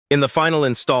In the final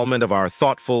installment of our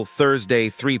thoughtful Thursday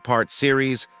three-part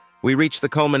series, we reach the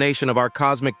culmination of our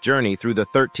cosmic journey through the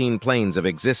 13 planes of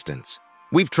existence.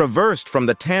 We've traversed from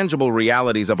the tangible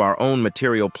realities of our own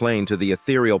material plane to the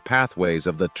ethereal pathways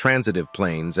of the transitive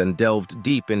planes and delved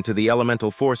deep into the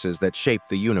elemental forces that shape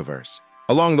the universe.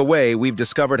 Along the way, we've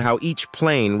discovered how each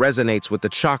plane resonates with the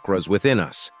chakras within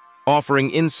us, offering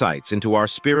insights into our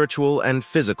spiritual and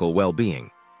physical well-being.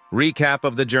 Recap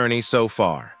of the journey so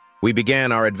far. We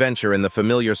began our adventure in the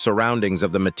familiar surroundings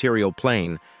of the material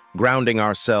plane, grounding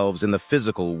ourselves in the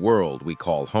physical world we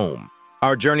call home.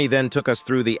 Our journey then took us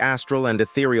through the astral and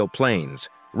ethereal planes,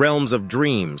 realms of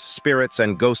dreams, spirits,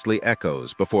 and ghostly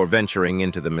echoes before venturing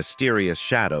into the mysterious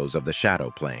shadows of the shadow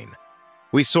plane.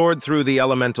 We soared through the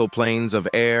elemental planes of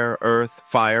air, earth,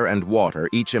 fire, and water,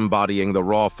 each embodying the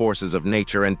raw forces of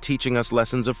nature and teaching us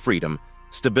lessons of freedom,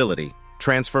 stability,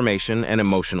 transformation, and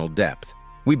emotional depth.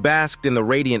 We basked in the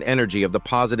radiant energy of the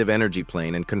positive energy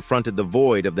plane and confronted the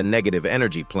void of the negative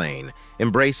energy plane,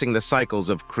 embracing the cycles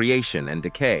of creation and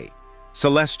decay.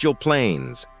 Celestial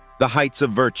planes, the heights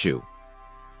of virtue.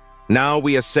 Now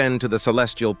we ascend to the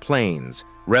celestial planes,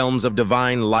 realms of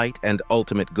divine light and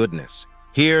ultimate goodness.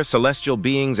 Here, celestial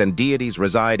beings and deities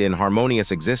reside in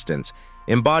harmonious existence,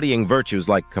 embodying virtues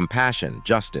like compassion,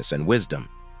 justice, and wisdom.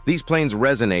 These planes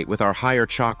resonate with our higher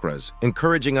chakras,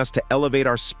 encouraging us to elevate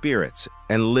our spirits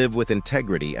and live with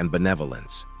integrity and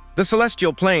benevolence. The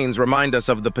celestial planes remind us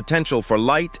of the potential for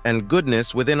light and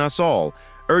goodness within us all,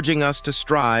 urging us to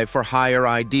strive for higher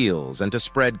ideals and to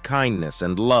spread kindness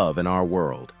and love in our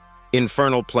world.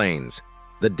 Infernal planes,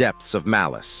 the depths of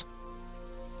malice.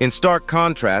 In stark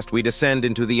contrast, we descend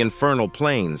into the infernal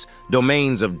planes,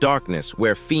 domains of darkness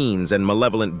where fiends and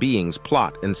malevolent beings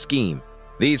plot and scheme.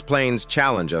 These planes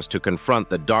challenge us to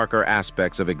confront the darker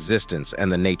aspects of existence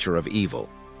and the nature of evil.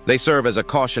 They serve as a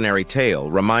cautionary tale,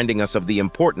 reminding us of the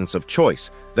importance of choice,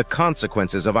 the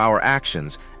consequences of our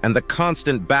actions, and the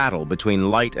constant battle between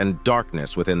light and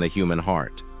darkness within the human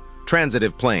heart.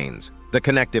 Transitive planes, the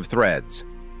connective threads.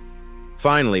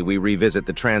 Finally, we revisit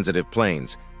the transitive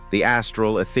planes, the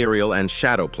astral, ethereal, and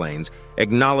shadow planes,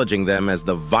 acknowledging them as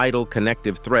the vital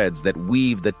connective threads that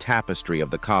weave the tapestry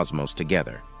of the cosmos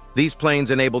together. These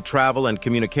planes enable travel and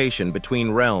communication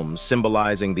between realms,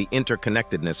 symbolizing the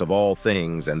interconnectedness of all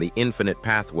things and the infinite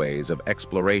pathways of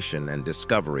exploration and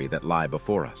discovery that lie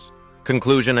before us.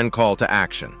 Conclusion and call to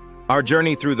action. Our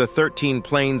journey through the 13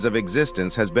 planes of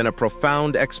existence has been a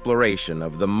profound exploration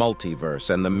of the multiverse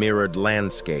and the mirrored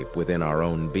landscape within our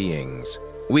own beings.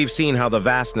 We've seen how the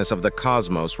vastness of the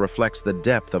cosmos reflects the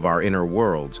depth of our inner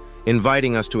worlds,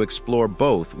 inviting us to explore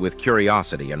both with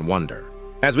curiosity and wonder.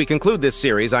 As we conclude this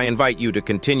series, I invite you to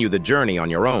continue the journey on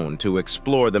your own, to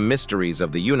explore the mysteries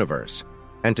of the universe,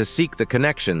 and to seek the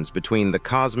connections between the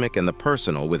cosmic and the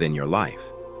personal within your life.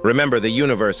 Remember, the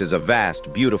universe is a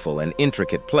vast, beautiful, and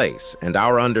intricate place, and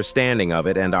our understanding of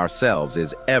it and ourselves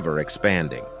is ever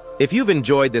expanding. If you've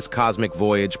enjoyed this cosmic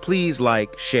voyage, please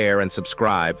like, share, and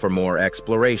subscribe for more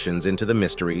explorations into the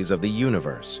mysteries of the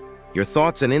universe. Your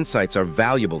thoughts and insights are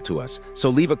valuable to us, so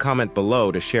leave a comment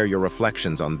below to share your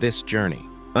reflections on this journey.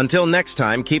 Until next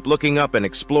time, keep looking up and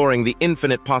exploring the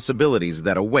infinite possibilities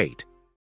that await.